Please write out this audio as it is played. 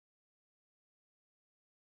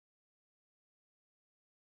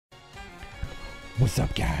What's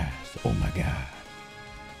up, guys? Oh my god.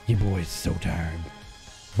 Your boy's so tired.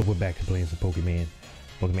 But we're back to playing some Pokemon.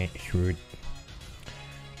 Pokemon Shirt.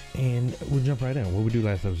 And we'll jump right in. What we do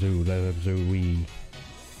last episode? Last episode we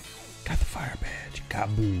got the fire badge.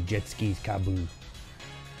 Kaboo. Jet skis, kaboo.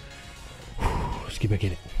 Let's get back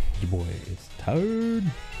in it. Your boy is tired.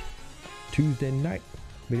 Tuesday night.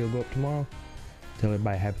 Video go up tomorrow. Tell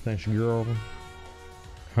everybody happy Thanksgiving, girl.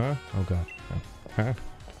 Huh? Oh god. Huh?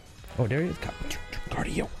 Oh, there he is.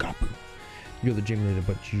 Cardio, Kaboo. You're the gym leader,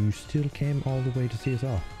 but you still came all the way to see us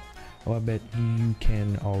off. Oh, I bet you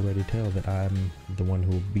can already tell that I'm the one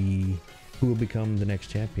who will become the next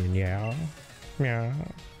champion. Yeah. Yeah.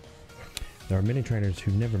 There are many trainers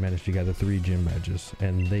who never manage to gather 3 gym badges,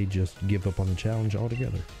 and they just give up on the challenge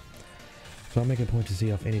altogether. So I'll make a point to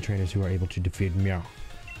see off any trainers who are able to defeat Meow.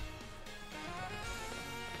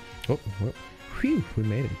 Oh, well, whew, we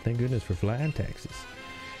made it. Thank goodness for flying taxis.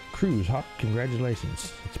 Cruise, hop,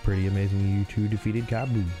 congratulations. It's pretty amazing you two defeated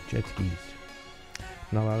Kaboo, jet skis.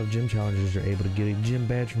 Not a lot of gym challengers are able to get a gym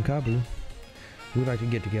badge from Kaboo. We'd like to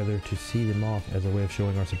get together to see them off as a way of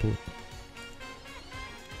showing our support.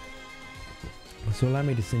 So allow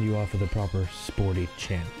me to send you off with a proper sporty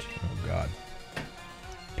chant. Oh god.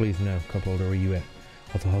 Please no, cup holder, where you at?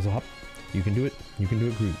 Hustle, hustle, hop. You can do it. You can do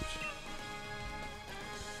it, Cruise.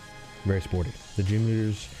 Very sporty. The gym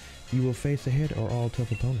leaders you will face ahead are all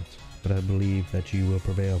tough opponents, but I believe that you will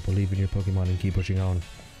prevail. Believe in your Pokemon and keep pushing on.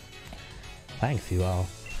 Thanks, you all.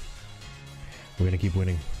 We're gonna keep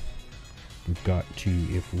winning. We've got to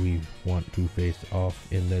if we want to face off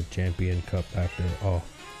in the Champion Cup after all.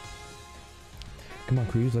 Come on,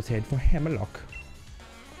 Cruise, let's head for Hammerlocke.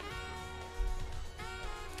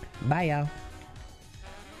 Bye, y'all.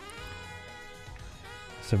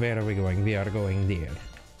 So where are we going? We are going there.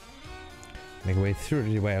 Make our way through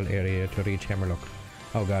the wild area to reach Hammerlocke.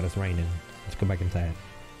 Oh god, it's raining. Let's go back inside.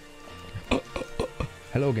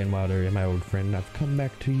 Hello again, wild area, my old friend. I've come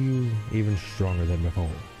back to you even stronger than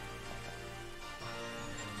before.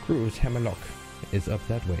 Cruise, Hammerlocke is up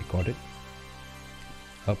that way, got it?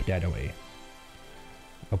 Up that way.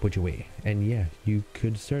 Up which way? And yeah, you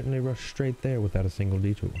could certainly rush straight there without a single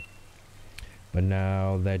detour. But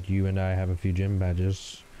now that you and I have a few gym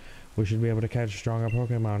badges, we should be able to catch stronger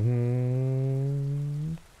Pokemon.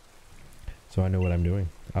 So I know what I'm doing.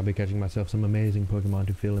 I'll be catching myself some amazing Pokemon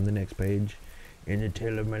to fill in the next page in the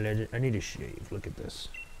tale of my legend. I need a shave. Look at this.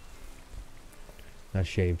 Not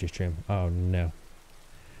shave, just trim. Oh no.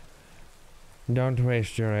 Don't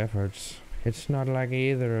waste your efforts. It's not like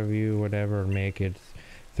either of you would ever make it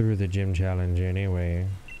through the gym challenge anyway.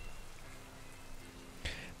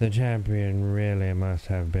 The champion really must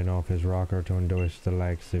have been off his rocker to endorse the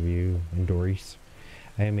likes of you. Endorse?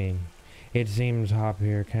 I mean, it seems Hop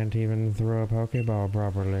here can't even throw a Pokeball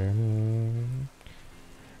properly.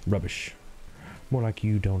 Rubbish. More like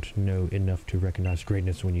you don't know enough to recognize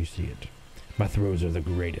greatness when you see it. My throws are the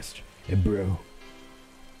greatest. And bro.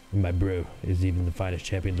 My bro is even the finest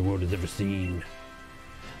champion the world has ever seen.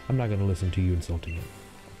 I'm not gonna listen to you insulting him.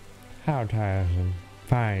 How tiresome.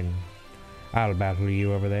 Fine. I'll battle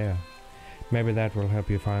you over there. Maybe that will help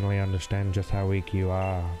you finally understand just how weak you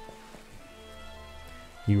are.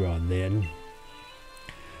 You're on then.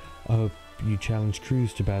 You challenged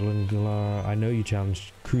Cruise to battle in Galar. I know you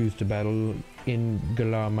challenged Cruise to battle in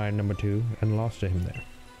Galar Mine number 2 and lost to him there.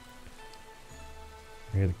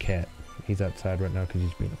 I hear the cat. He's outside right now because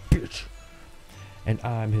he's being a bitch. And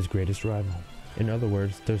I'm his greatest rival. In other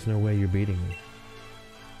words, there's no way you're beating me.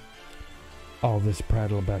 All this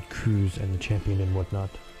prattle about Cruise and the champion and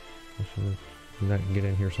whatnot. I can get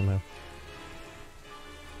in here somehow.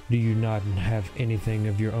 Do you not have anything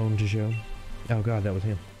of your own to show? Oh god, that was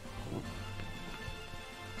him.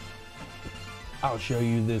 I'll show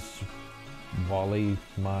you this Wally,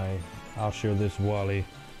 I'll show this Wally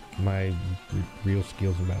my real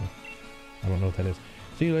skills in battle. I don't know what that is.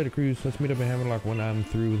 See you later, Cruise. Let's meet up in Hammerlocke when I'm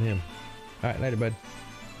through with him. Alright, later, bud.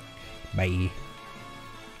 Bye.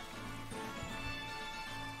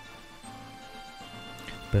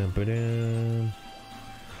 Bum-ba-dum.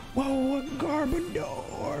 Whoa, a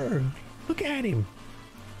Garbodor! Look at him!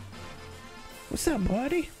 What's up,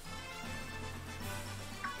 buddy?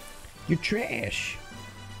 You're trash!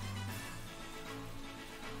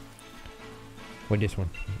 What this one?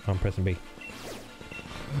 I'm pressing B.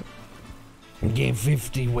 Get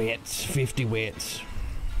 50 wets, 50 wets.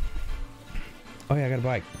 Oh yeah, I got a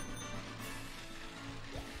bike.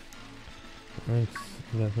 That's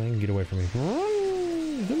that thing. Get away from me.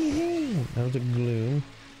 That was a Gloom.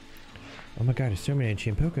 Oh my god, there's so many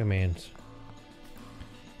ancient Pokemons.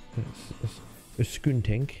 A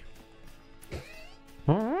Skuntank.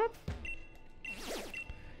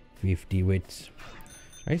 50 wits.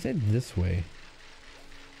 I said this way.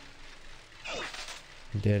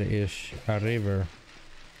 There is a river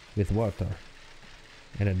with water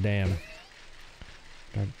and a dam.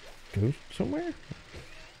 Can I go somewhere?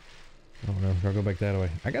 I don't know. I'll go back that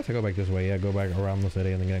way. I guess I go back this way. Yeah, go back around the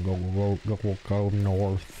city and then go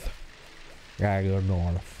north. Yeah, go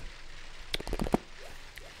north.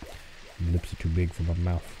 Lips are too big for my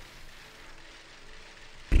mouth.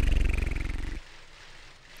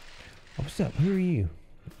 What's up? Who are you?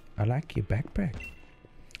 I like your backpack.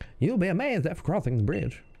 You'll be amazed after crossing the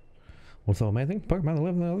bridge. What's so amazing? Pokemon that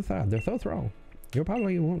live on the other side. They're so strong. You'll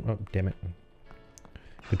probably won't. Oh, damn it.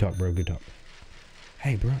 Good talk, bro. Good talk.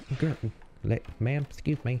 Hey, bro. Girl. Ma'am,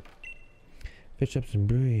 excuse me. Fish ups is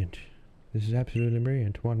brilliant. This is absolutely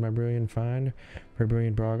brilliant. Want my brilliant find for a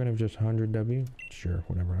brilliant bargain of just 100 W? Sure,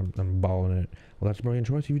 whatever. I'm balling it. Well, that's a brilliant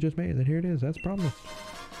choice you just made. Then here it is. That's promised.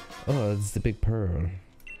 Oh, it's the big pearl.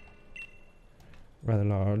 Rather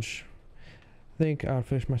large. Think I'll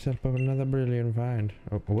fish myself up another brilliant find.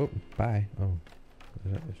 Oh, whoa, bye. Oh,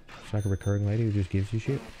 it's like a recurring lady who just gives you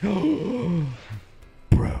shit.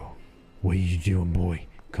 Bro, what are you doing, boy?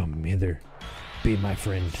 Come hither. Be my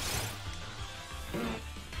friend.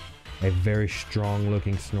 A very strong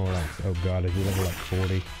looking Snorlax. Oh god, is he level like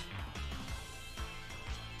 40?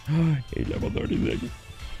 He's level 36.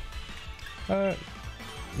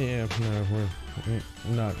 Yeah, no, we're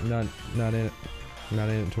not in it. Not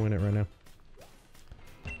in it to win it right now.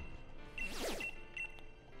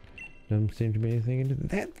 Doesn't seem to be anything into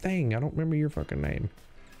that thing. I don't remember your fucking name.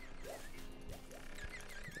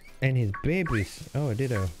 And his babies. Oh, a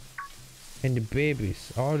ditto. And the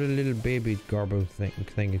babies. All the little baby garbo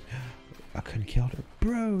things. I couldn't kill her.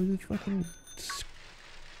 Bro, this fucking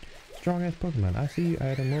strong ass Pokemon. I see you,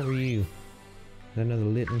 Adam. What were you? Another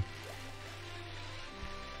Litten.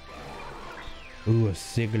 Ooh, a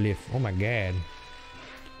Sigilyph. Oh my god.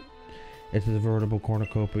 This is a veritable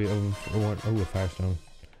cornucopia of what? Oh, a Firestone.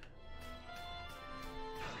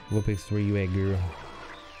 Whoopix, where you at, girl?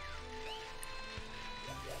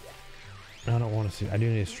 I don't want to see. I do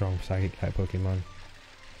need a strong psychic type Pokemon.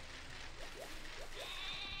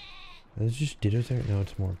 Is it just Dittos there? No,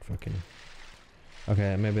 it's more fucking.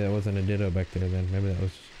 Okay, maybe that wasn't a Ditto back there then. Maybe that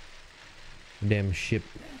was a damn ship.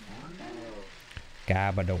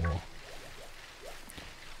 Gabador.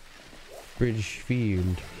 British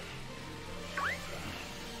Field.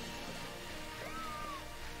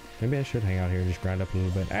 Maybe I should hang out here and just grind up a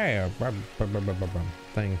little bit. Hey,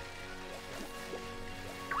 thing.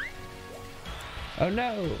 Oh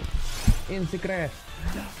no! In the grass.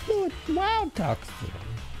 Oh, it's wild toxin.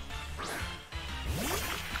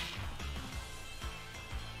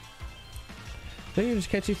 So you just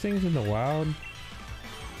catch these things in the wild?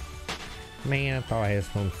 Man, I thought I had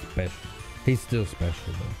something special. He's still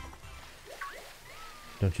special though.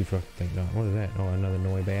 Don't you fucking think not. What is that? Oh, another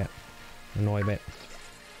Noibat. A Noibat.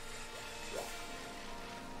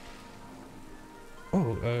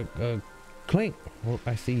 Oh, Clink. Well,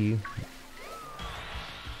 I see you.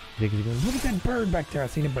 Look at that bird back there. I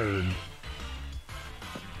seen a bird.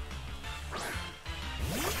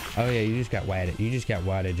 Oh yeah, you just got white. You just got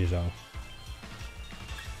white edges off.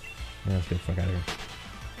 Yeah, let's get the fuck out of here.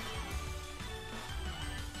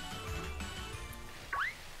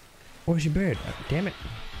 Where's your bird? Oh, damn it.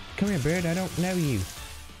 Come here, bird. I don't know you.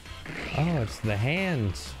 Oh, it's the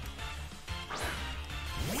hands.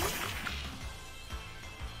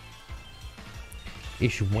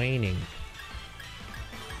 It's waning.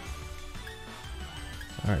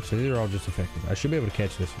 Alright, so these are all just effective. I should be able to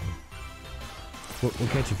catch this one. We'll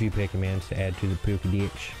catch a few Pokemons to add to the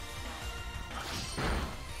Pokédex.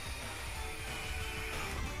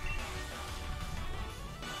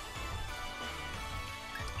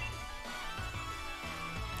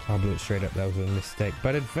 I blew it straight up. That was a mistake,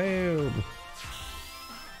 but it failed.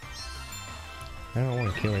 I don't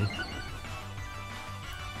want to kill him.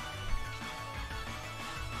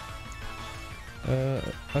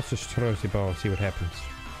 Let's just throw the ball and see what happens.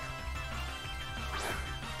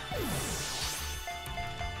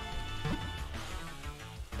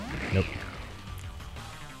 Nope.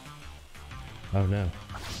 Oh no.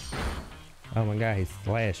 Oh my god, he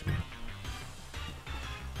slashed me.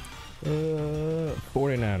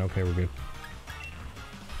 49. Okay, we're good.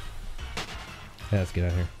 Yeah, let's get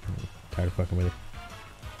out of here. I'm tired of fucking with it.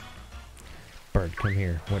 Bird, come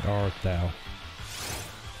here. What art thou?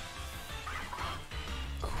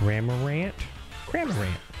 Cramorant?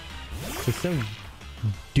 Cramorant. It's so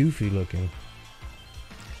doofy looking.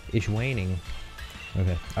 It's waning.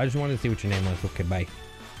 Okay. I just wanted to see what your name was. Okay, bye.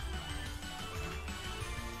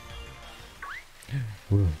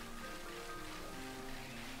 Woo.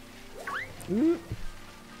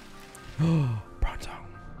 Bronzong.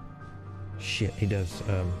 Shit, he does.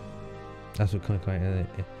 That's what Clink Clank.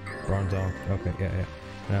 Bronzong. Okay, yeah.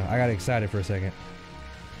 No, I got excited for a second.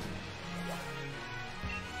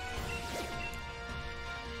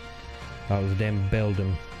 Oh, it was a damn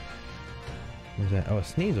Beldum. What was that? Oh, a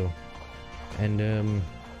Sneasel. And,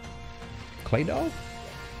 Claydol?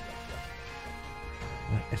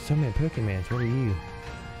 There's so many Pokemons. What are you?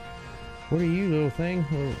 What are you, little thing?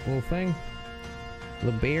 Little thing?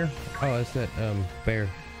 Little bear? Oh, that's that, bear.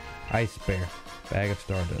 Ice bear. Bag of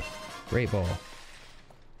Stardust. Great Ball.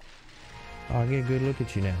 Oh, I get a good look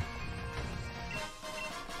at you now.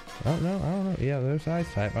 Oh, no, I don't know. Yeah, there's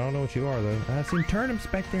Ice type. I don't know what you are, though. I see turnips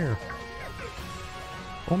back there.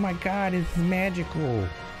 Oh my god, it's magical.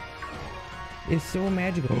 It's so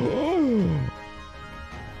magical.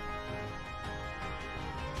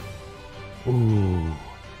 Ooh.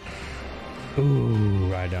 Ooh,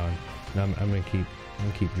 right on. No, I'm gonna keep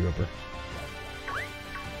Dropper.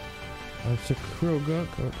 Oh, it's a Krogunk.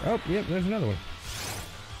 Oh, yep, there's another one.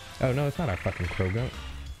 Oh no, it's not a fucking Krogunk.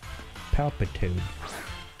 Palpitoad.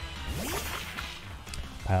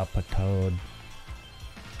 Palpitoad.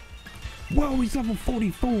 Whoa, he's level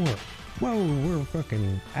 44. Whoa, we're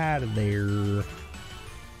fucking out of there.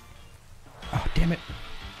 Oh, damn it.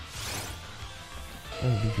 Oh,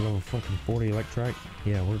 he's level fucking 40 Electrike.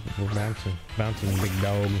 Yeah, we're bouncing, big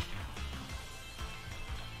dog.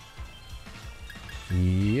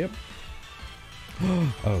 Yep.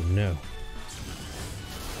 Oh no.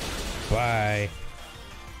 Bye.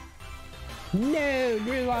 No,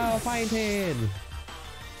 Drizzle fainted.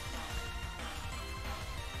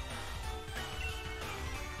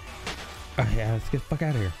 Oh yeah, let's get the fuck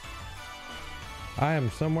out of here. I am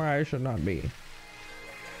somewhere I should not be.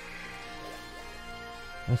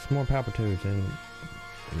 That's more Palpitoads and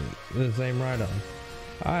the same Rhydon.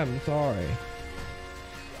 I'm sorry.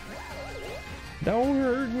 Don't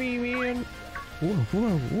hurt me, man. Whoa,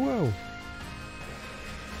 whoa, whoa.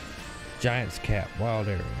 Giant's Cap, Wild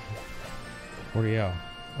Arrow. Where are y'all?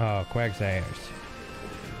 Oh, Quagsires.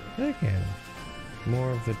 Look at him.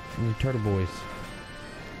 More of the Turtle Boys.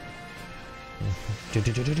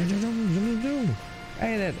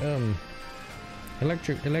 Hey, that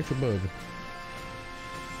electric bug.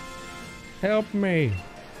 Help me!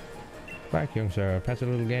 Back, young sir. Pass a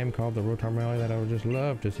little game called the Rotom Rally that I would just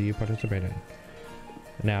love to see you participate in.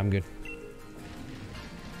 Nah, I'm good.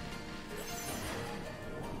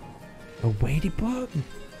 A weighty bug?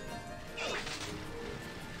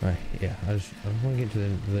 Right, yeah. I just want to get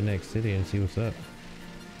to the next city and see what's up.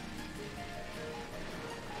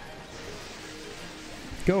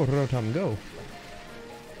 Go, Rotom, go!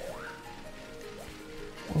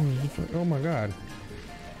 Oh my god.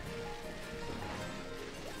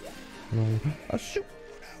 Oh shoot!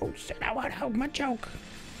 Oh shit! Oh my choke!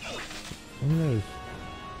 What are those?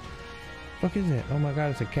 Fuck is it? Oh my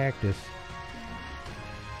god! It's a cactus.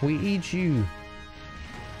 We eat you.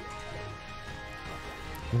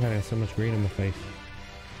 Oh god! I got so much green on my face.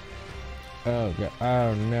 Oh god!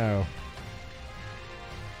 Oh no!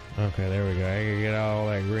 Okay, there we go. I can get all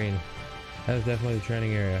that green. That's definitely the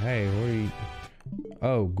training area. Hey, what are you?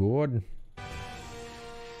 Oh, good.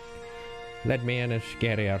 Let me in. It's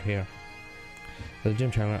scary out here. The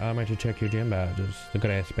gym channel, I'm going to check your gym badges. The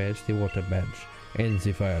grass badge, the water badge, and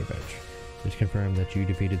the fire badge. It's confirmed that you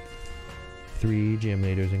defeated 3 gym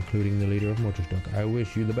leaders, including the leader of Motorstock. I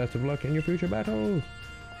wish you the best of luck in your future battles.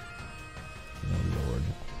 Oh, Lord.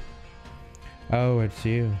 Oh, it's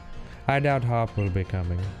you. I doubt Hop will be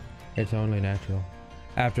coming. It's only natural.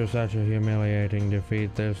 After such a humiliating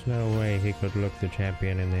defeat, there's no way he could look the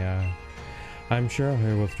champion in the eye. I'm sure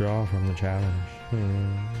he'll withdraw from the challenge.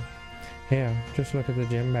 Here, just look at the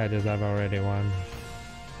gym badges I've already won.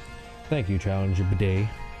 Thank you, Challenger Bidet.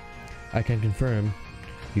 I can confirm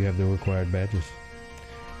you have the required badges.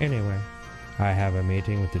 Anyway, I have a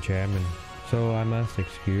meeting with the chairman, so I must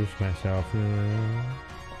excuse myself.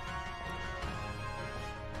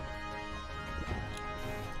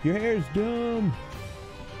 Your hair's dumb.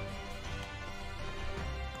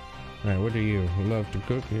 Alright, what do you love to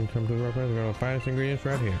cook? You can come to the right place. We got all the finest ingredients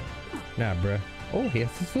right here. Nah, bruh. Oh,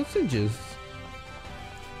 here's the sausages.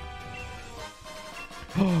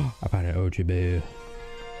 Oh, I found an Ochibu.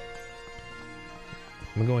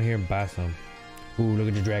 I'm gonna go in here and buy some. Ooh, look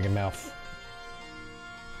at the dragon mouth.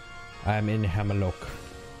 I'm in Hammerlocke.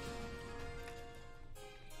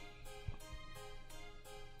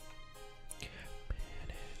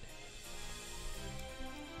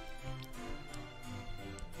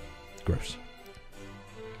 Gross.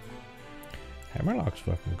 Hammerlocke's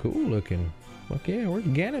fucking cool looking. Fuck yeah, where's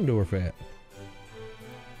Ganondorf at?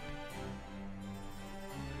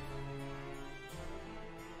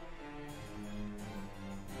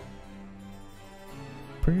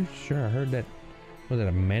 Pretty sure I heard that. Was it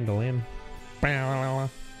a mandolin? Pretty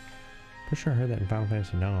sure I heard that in Final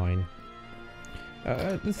Fantasy 9.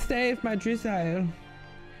 Save my Drizzile.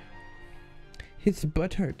 His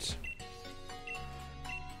butt hurts.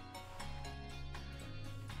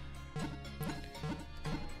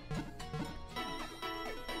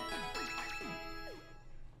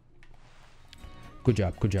 Good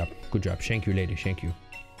job, good job, good job. Shank you, lady, shank you.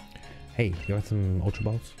 Hey, you got some Ultra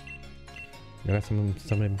Balls? You got some of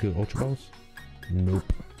them good Ultra Balls?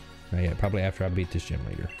 Nope. Not yet. Probably after I beat this gym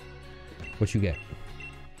later. What you get?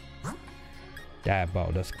 Dive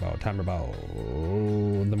Ball, Dusk Ball, Timer Ball.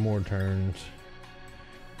 Oh, the more turns.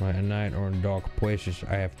 Right, at night or in dark places.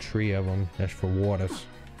 I have 3 of them. That's for waters.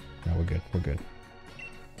 No, we're good. We're good.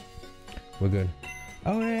 We're good.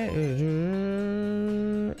 Oh, yeah.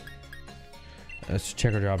 Let's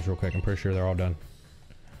check our jobs real quick. I'm pretty sure they're all done.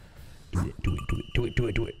 Do it, do it, do it, do it, do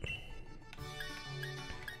it, do it.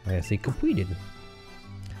 I see completed.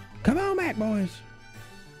 Come on back, boys.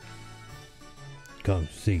 Come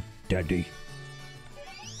see Daddy.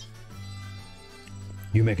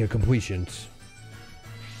 You make a completions.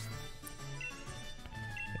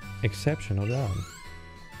 Exceptional job.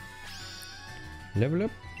 Level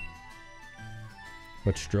up.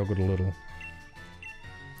 But struggled a little.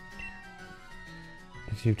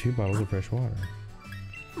 You have 2 bottles of fresh water.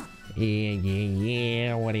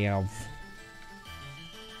 Yeah, what else?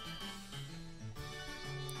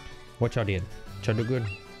 What y'all did? Y'all do good?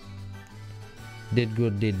 Did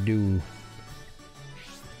good, did do.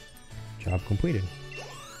 Job completed.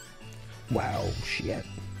 Wow, shit.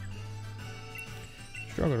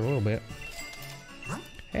 Struggled a little bit.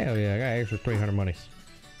 Hell yeah, I got extra 300 monies.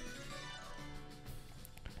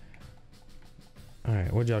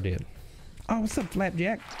 Alright, what y'all did? Oh, what's up,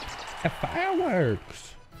 Flapjack? A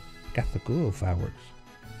fireworks! Got the cool fireworks.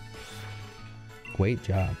 Great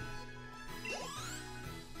job.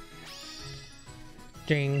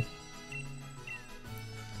 Ding!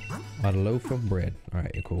 A loaf of bread.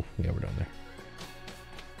 Alright, cool. Yeah, we're done there.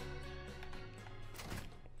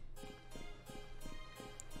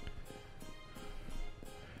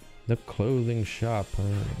 The clothing shop.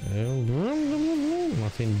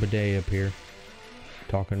 I've seen Bidet up here.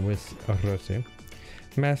 Talking with Rossi.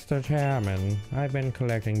 Master Chairman, I've been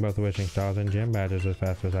collecting both wishing stars and gem badges as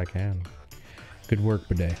fast as I can. Good work,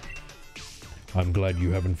 Bidet. I'm glad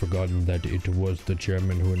you haven't forgotten that it was the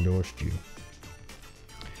chairman who endorsed you.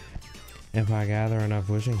 If I gather enough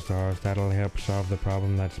wishing stars, that'll help solve the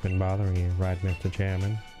problem that's been bothering you, right, Mr.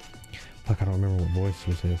 Chairman? Fuck, I don't remember what voice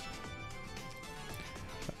was his.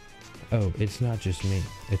 Oh, it's not just me.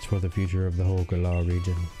 It's for the future of the whole Galar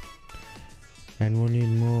region. And we'll need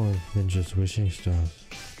more than just wishing stars.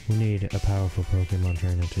 We need a powerful Pokemon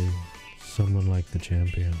trainer too. Someone like the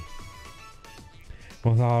champion.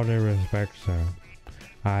 With all due respect, sir,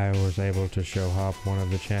 I was able to show Hop, one of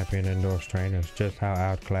the champion endorsed trainers, just how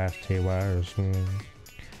outclassed he was.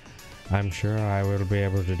 I'm sure I will be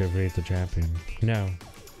able to defeat the champion. No,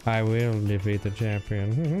 I will defeat the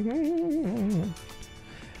champion.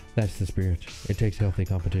 That's the spirit. It takes healthy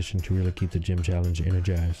competition to really keep the gym challenge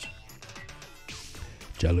energized.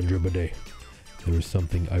 Challenger Bidet, there is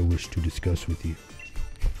something I wish to discuss with you.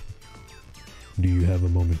 Do you have a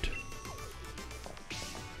moment?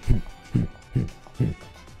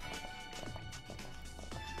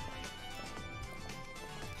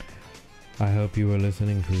 I hope you were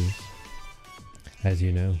listening, Cruz. As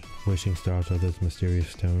you know, wishing stars are those mysterious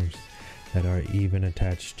stones that are even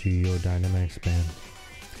attached to your Dynamax band.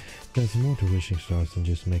 There's more to wishing stars than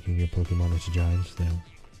just making your Pokemon into giants, though.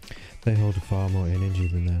 They hold far more energy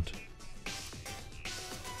than that.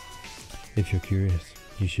 If you're curious,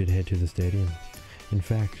 you should head to the stadium. In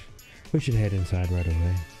fact, we should head inside right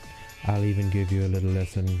away. I'll even give you a little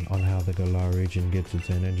lesson on how the Galar region gets its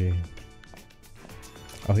energy.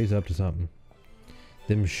 Oh, he's up to something.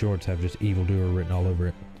 Them shorts have just evildoer written all over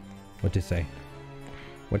it. What this say?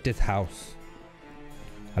 What this house?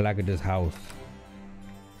 I like it, this house.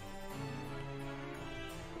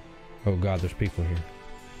 Oh god, there's people here.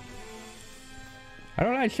 I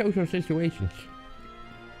don't like social situations.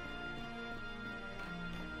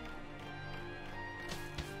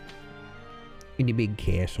 In the big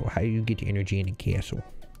castle. How do you get the energy in the castle?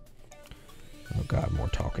 Oh god, more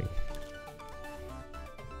talking.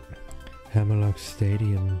 Hammerlocke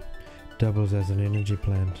Stadium doubles as an energy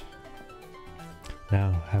plant.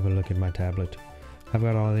 Now, have a look at my tablet. I've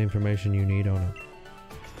got all the information you need on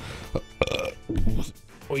it.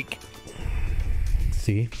 Oink.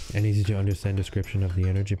 See, an easy to understand description of the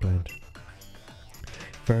energy plant.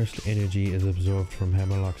 First, energy is absorbed from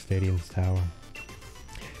Hammerlocke Stadium's tower.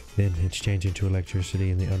 Then it's changed into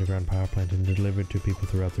electricity in the underground power plant and delivered to people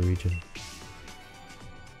throughout the region.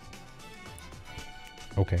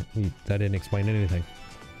 Okay, that didn't explain anything.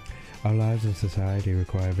 Our lives in society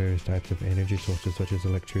require various types of energy sources such as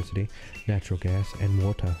electricity, natural gas, and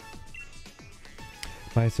water.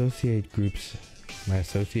 My associate groups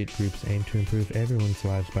aim to improve everyone's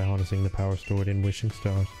lives by harnessing the power stored in wishing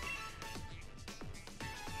stars.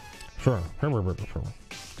 Sure.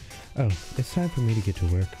 Oh, it's time for me to get to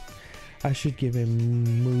work. I should get a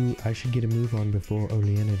move on before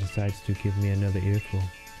Oleana decides to give me another earful.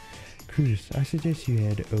 Cruz, I suggest you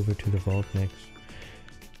head over to the vault next.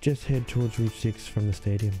 Just head towards Route 6 from the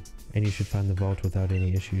stadium, and you should find the vault without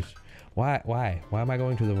any issues. Why? Why am I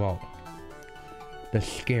going to the vault?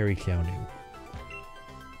 That's scary sounding.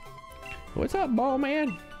 What's up, ball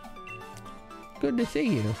man? Good to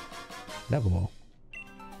see you. Level ball.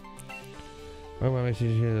 Well, my message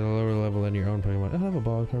is at a lower level than your own Pokemon. A level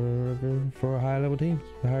ball for a high level team.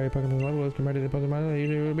 The higher your Pokemon level is compared to the Pokemon,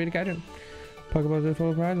 usually will be to catch it. Pokeballs are full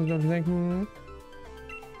of prizes, don't you think?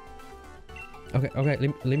 Okay,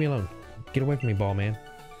 leave me alone. Get away from me, ball man.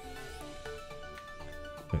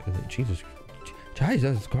 Jesus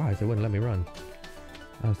Christ, they wouldn't let me run.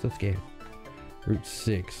 I was so scared. Route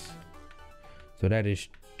 6. So that is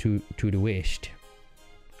to the west.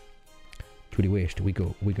 To the west. We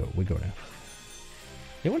go now.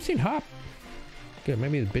 Anyone seen Hop? Good,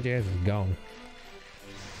 maybe the bitch ass is gone.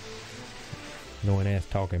 No one ass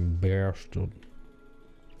talking bastard.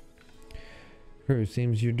 It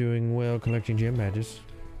seems you're doing well collecting gym badges.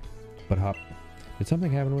 But Hop, did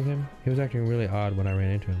something happen with him? He was acting really odd when I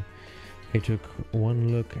ran into him. He took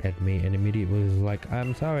one look at me and immediately was like,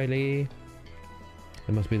 I'm sorry, Lee.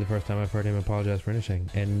 It must be the first time I've heard him apologize for anything,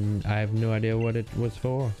 and I have no idea what it was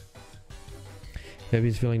for. Maybe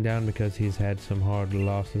he's feeling down because he's had some hard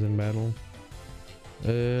losses in battle.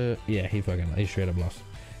 Yeah, he straight up lost.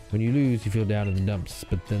 When you lose, you feel down in the dumps,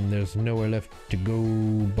 but then there's nowhere left to go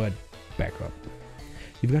but back up.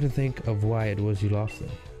 You've got to think of why it was you lost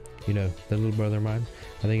them. You know, that little brother of mine,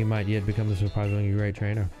 I think he might yet become a surprisingly great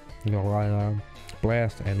trainer. You know, right,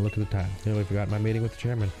 blast, and look at the time. Nearly forgot my meeting with the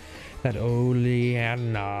chairman. That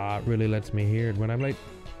Oleana really lets me hear it when I'm late.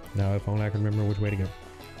 Now, if only I can remember which way to go.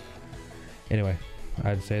 Anyway,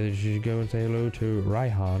 I'd say that you should go and say hello to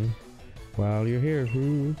Raihan while you're here.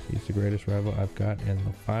 He's the greatest rival I've got, and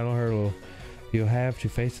the final hurdle you'll have to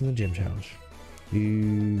face in the gym challenge.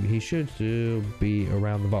 He should still be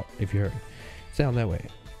around the vault if you heard. Sound that way.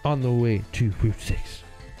 On the way to Route 6.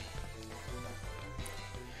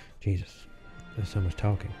 Jesus, there's so much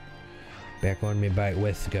talking. Back on me bike,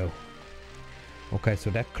 west to go. Okay, so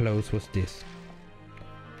that close, what's this?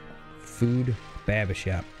 Food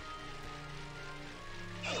barbershop.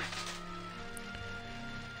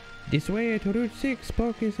 This way to Route 6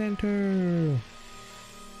 Poke Center.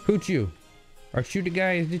 Hoot you. Or shoot the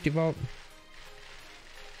guy, is this the vault?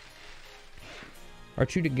 Or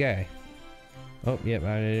shoot the guy. Oh, yep,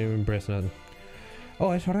 I didn't even press nothing.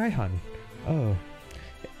 Oh, it's Raihan. Oh.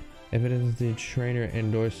 If it is the trainer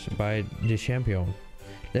endorsed by the champion.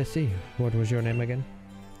 Let's see, what was your name again?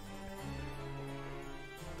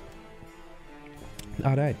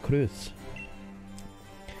 Alright, Cruz.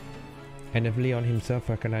 And if Leon himself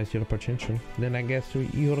recognized your potential, then I guess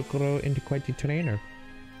you'll grow into quite the trainer.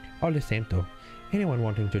 All the same though, anyone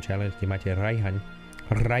wanting to challenge the mighty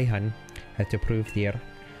Raihan has to prove they're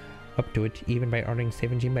up to it, even by earning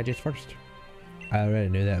 17 badges first. I already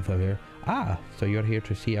knew that, Flavia. Ah, so you're here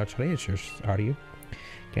to see our treasures, are you?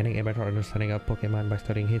 Getting a better understanding of Pokemon by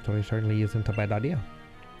studying history certainly isn't a bad idea.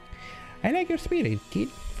 I like your spirit, kid.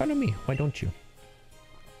 Follow me, why don't you?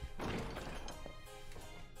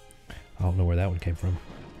 I don't know where that one came from.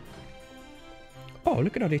 Oh,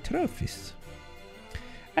 look at all the trophies.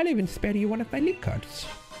 I'll even spare you one of my league cards.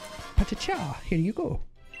 Pacha-cha, here you go.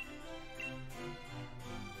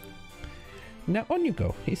 Now on you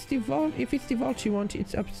go. It's the vault. If it's the vault you want,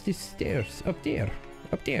 it's up the stairs. Up there,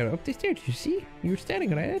 up the stairs. You see? You're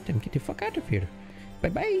standing right at them. Get the fuck out of here. Bye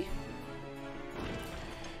bye.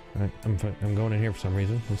 Alright, I'm going in here for some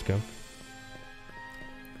reason. Let's go.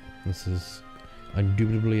 This is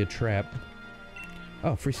indubitably a trap.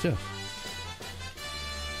 Oh, free stuff.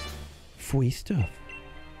 Free stuff.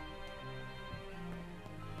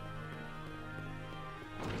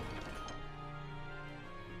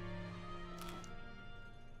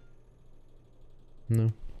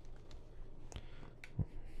 No.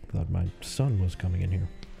 Thought my son was coming in here.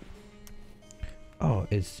 Oh,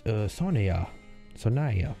 it's Sonia.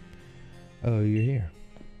 Oh, you're here.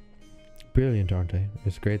 Brilliant, aren't they?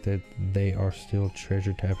 It's great that they are still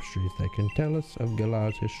treasured tapestries that can tell us of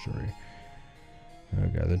Galar's history.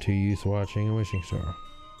 Okay, the two youths watching a wishing star.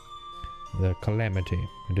 The calamity,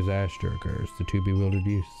 a disaster occurs. The two bewildered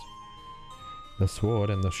youths. The sword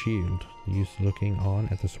and the shield. The youths looking on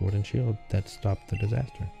at the sword and shield that stopped the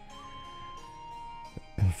disaster.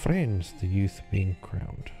 Friends, the youth being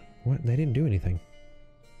crowned. What? They didn't do anything.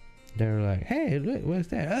 They were like, hey, look, what's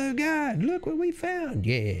that? Oh God, look what we found.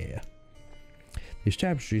 Yeah. These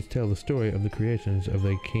tapestries tell the story of the creations of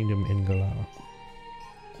the kingdom in Galar.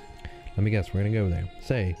 Let me guess, we're gonna go there.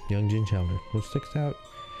 Say, young Jin Challenger, what sticks out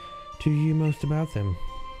to you most about them?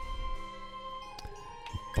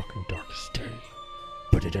 Fucking darkest day.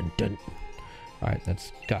 Dun. Alright,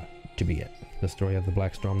 that's got to be it. The story of the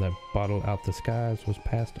black storm that bottled out the skies was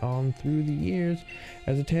passed on through the years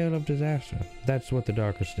as a tale of disaster. That's what the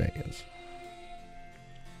darkest day is.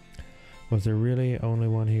 Was there really only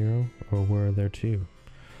one hero, or were there two?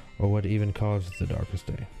 Or what even caused the darkest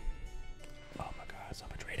day? Oh my god, so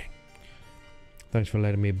much reading. Thanks for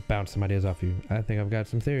letting me bounce some ideas off you. I think I've got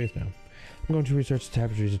some theories now. I'm going to research the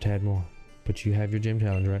tapestries a tad more. But you have your gym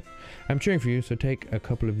challenge, right? I'm cheering for you, so take a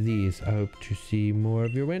couple of these. I hope to see more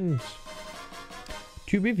of your wins.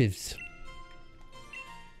 2 revives.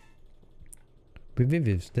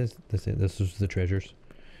 Revives. That's it. This is the treasures.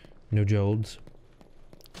 No jolds.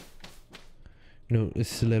 No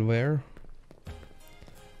silverware.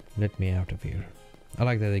 Let me out of here. I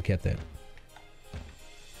like that they kept that.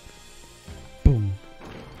 Boom.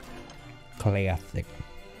 Classic.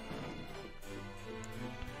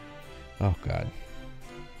 Oh god.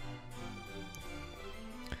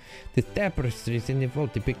 The tapestries in the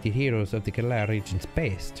vault depict the heroes of the Galar region's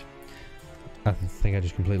past. I think I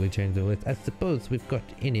just completely changed the list. I suppose we've got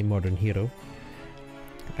any modern hero.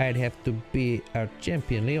 I'd have to be our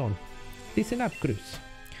champion Leon. Listen up, Cruz.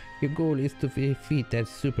 Your goal is to defeat that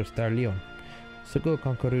superstar Leon. So go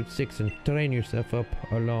conquer Route 6 and train yourself up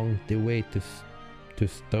along the way to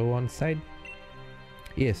Stow on side.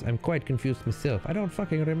 Yes, I'm quite confused myself. I don't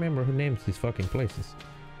fucking remember who names these fucking places.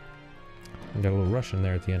 I got a little Russian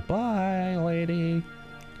there at the end. Bye, lady.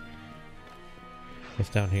 What's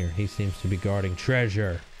down here? He seems to be guarding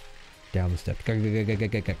treasure. Down the steps.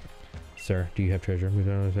 Sir, do you have treasure?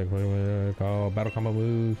 Call battle combo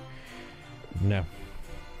move. No.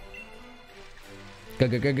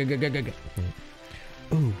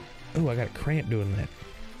 Ooh, I got a cramp doing that.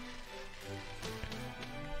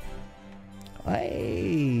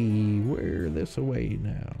 Hey, we're this away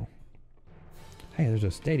now. Hey, there's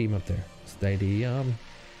a stadium up there. Stadium.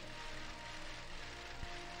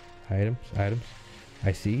 Items.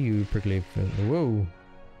 I see you, prickly. Whoa.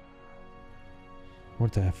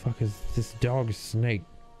 What the fuck is this dog snake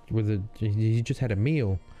with a? He just had a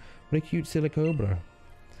meal. What a cute silly cobra.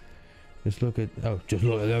 Just look at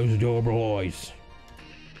those adorable eyes.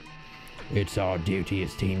 It's our duty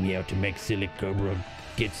as Team Yell to make silly cobra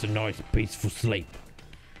gets a nice peaceful sleep.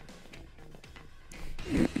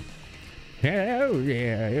 Oh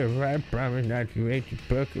yeah, if I promise not to let you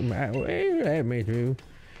pucker my way, let me through.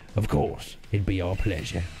 Of course, it'd be our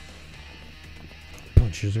pleasure.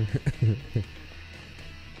 Punches her.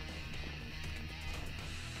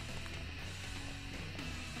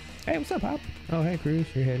 Hey, what's up, Hop? Oh, hey, Cruz.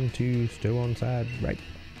 You're heading to Stow on side, right?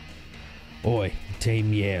 Oi,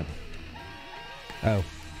 Team Yell. Oh,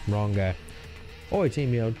 wrong guy. Oi,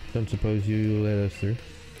 Team Yell. Don't suppose you'll let us through?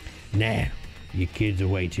 Nah, you kids are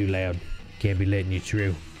way too loud. Can't be letting you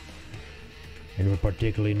through. And we're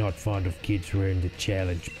particularly not fond of kids wearing the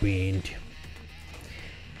challenge band.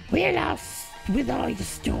 We're lost with all you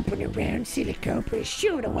stomping around, silly cobra.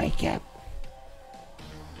 Sure to wake up.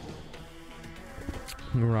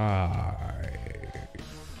 Right.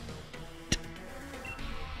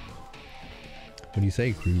 What do you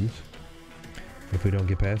say, Cruz? If we don't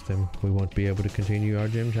get past him, we won't be able to continue our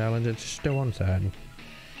gym challenge at Stow on side.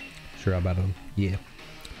 Sure about him. Yeah,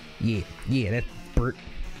 that's Bert.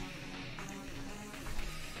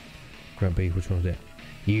 Grumpy, which one's that?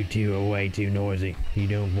 You two are way too noisy. You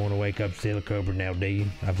don't want to wake up Silly Cobra now, do you?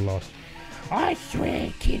 I've lost. I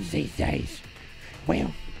swear, kids these days.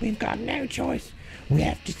 Well, we've got no choice. We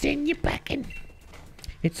have to send you packing.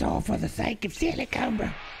 It's all for the sake of Silly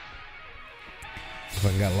Cobra. I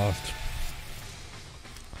fucking got lost.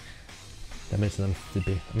 That makes I'm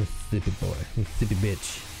stupid. I'm a stupid boy. I'm a stupid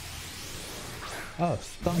bitch. Oh,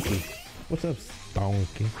 Stonky. What's up,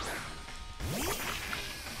 Stonky?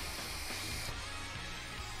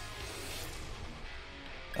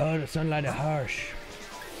 Oh, the sunlight is harsh.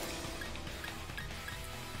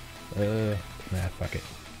 Nah, fuck it.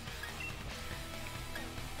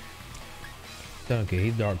 Stonky,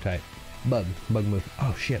 he's dark type. Bug move.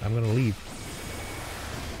 Oh shit, I'm gonna leave.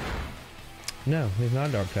 No, he's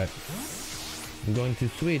not dark type. I'm going to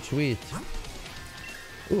switch with.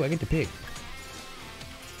 Ooh, I get to pick.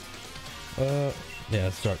 Yeah,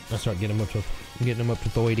 let's start getting them up to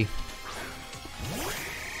 30.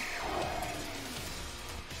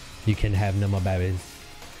 You can have no more babies.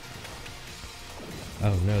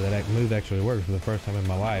 Oh no, that move actually works for the first time in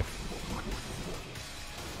my life.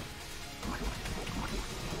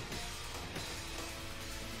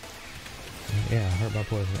 Yeah, I hurt my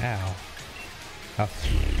poison. Ow. How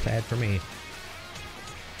sad for me.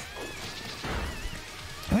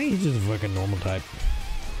 I think he's just a fucking normal type.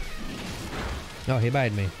 Oh, he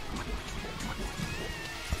bit me.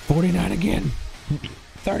 49 again.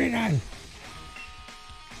 39.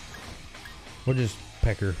 We'll just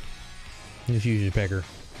peck her. Just use your pecker.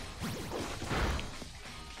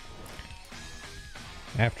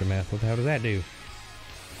 Aftermath. What the hell does that do?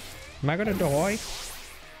 Am I gonna die?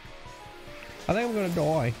 I think I'm gonna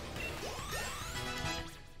die.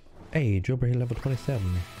 Hey, Jailbreak level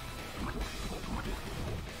 27.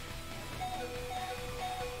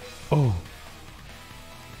 Oh.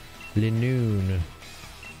 Linoon.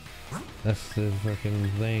 That's the fucking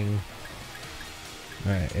thing.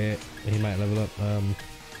 Alright, he might level up.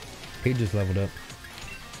 He just leveled up.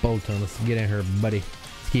 Bolton, let's get in here, buddy.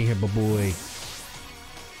 Let's get here, boy.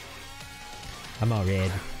 I'm all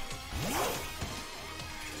red.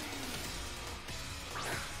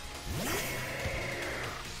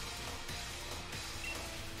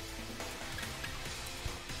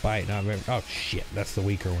 Bite, not very. Oh shit, that's the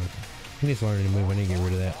weaker one. He needs to learn a new move. I need to get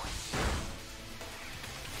rid of that.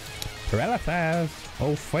 Paralyze.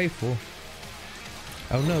 Oh, faithful.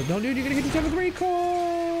 Oh no, don't do it. You're gonna get yourself with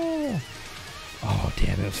recall. Oh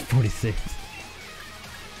damn, it was 46.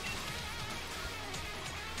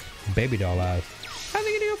 Baby doll eyes. How's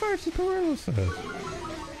he gonna go first? It's paralysis.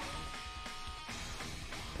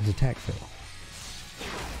 His attack fail.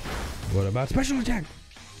 What about special attack?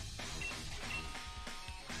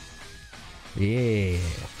 Yeah.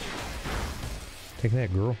 Take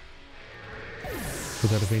that, girl. Was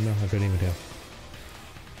that a female? I couldn't even tell.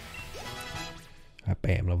 Ah,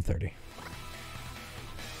 bam, level 30.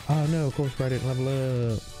 Oh no, of course I didn't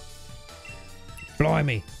level up.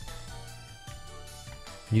 Blimey.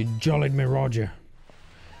 You jollied me, Roger.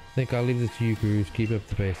 Think I'll leave this to you, Cruz. Keep up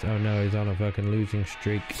the pace. Oh no, he's on a fucking losing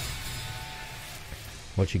streak.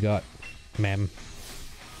 What you got, ma'am?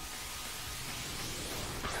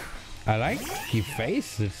 I like your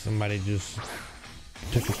face if somebody just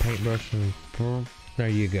took a paintbrush and there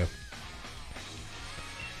you go.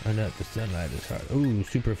 I know the sunlight is hard. Ooh,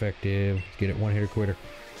 super effective. Let's get it, one hitter quitter.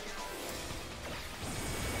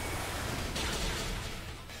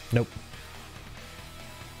 Nope.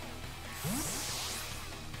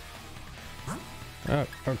 Oh,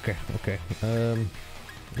 okay, okay.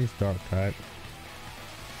 He's dark type.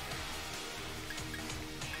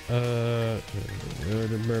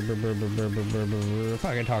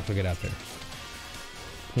 Fucking toxic, get out there.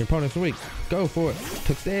 Your opponent's weak. Go for it.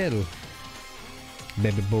 Tuxedo.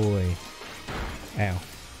 Baby boy. Ow.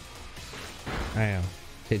 Ow.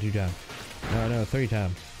 Hit 2 times. No, 3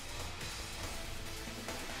 times.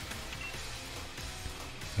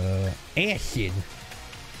 Acid.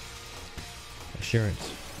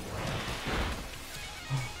 Assurance.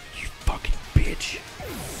 Oh, you fucking bitch.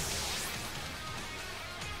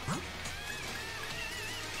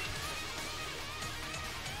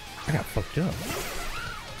 I got fucked up.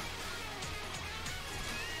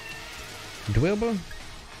 Dwelble?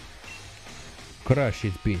 Crush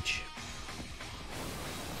his bitch.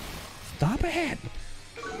 Stop it!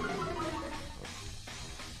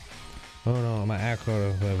 Oh no, my alcohol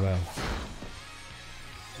is well.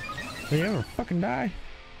 Did you ever fucking die?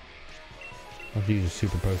 I'll have to use a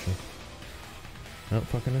super potion. No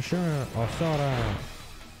fucking assurance. I saw that.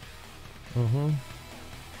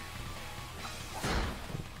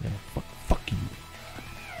 Yeah, fuck you.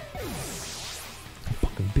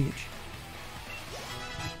 Fucking bitch.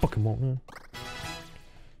 Fucking won't know.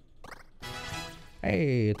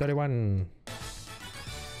 Hey, 31.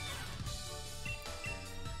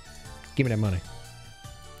 Give me that money.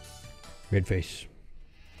 Red face.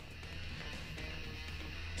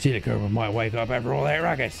 Silicover might wake up after all that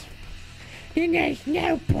ruckus. Then there's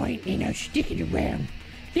no point in us sticking around.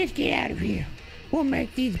 Let's get out of here. We'll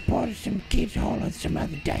make these bothersome kids holler some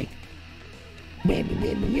other day.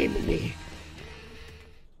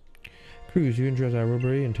 Cruz, you and Dress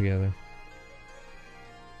are in together.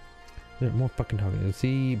 There's more fucking talking.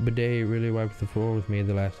 See, Bidet really wiped the floor with me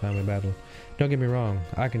the last time we battled. Don't get me wrong,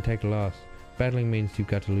 I can take the loss. Battling means you've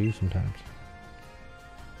got to lose sometimes.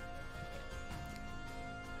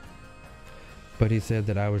 But he said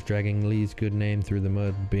that I was dragging Lee's good name through the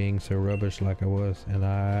mud, being so rubbish like I was, and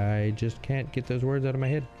I just can't get those words out of my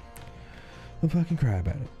head. I'll fucking cry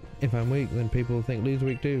about it. If I'm weak, then people will think Lee's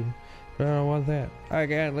weak too. But I don't want that. I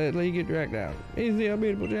can't let Lee get dragged out. He's the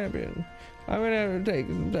unbeatable champion. I'm gonna have to take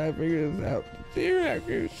some time to figure this out. See you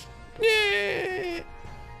after. Yeah!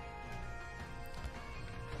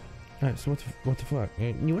 Alright, so what the fuck?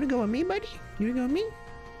 You wanna go with me, buddy? You wanna go with me?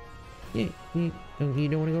 Yeah, you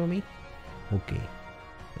don't wanna go with me? Okay.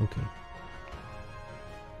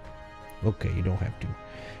 Okay, you don't have to.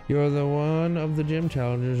 You're the one of the gym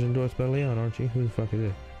challengers endorsed by Leon, aren't you? Who the fuck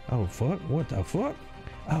is it? Oh, fuck? What the fuck?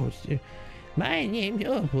 Oh, it's... My name's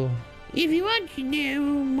Opal. If you want to know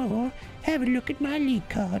more, have a look at my league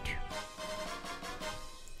card.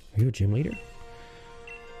 Are you a gym leader?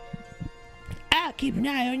 I'll keep an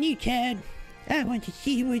eye on you, Chad. I want to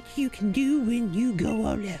see what you can do when you go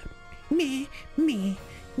all out. Me.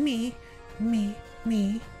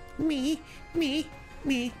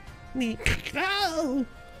 Oh!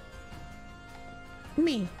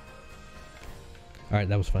 Me. Alright,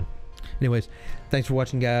 that was fun. Anyways, thanks for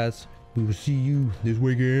watching, guys. We will see you this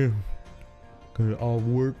weekend. Gonna all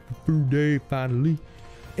work for food day finally.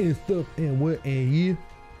 And stuff and what and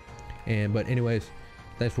yeah. But anyways,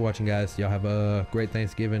 thanks for watching, guys. Y'all have a great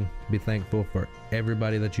Thanksgiving. Be thankful for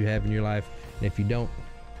everybody that you have in your life. And if you don't,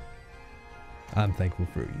 I'm thankful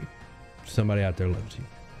for you. Somebody out there loves you.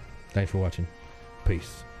 Thanks for watching.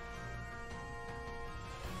 Peace.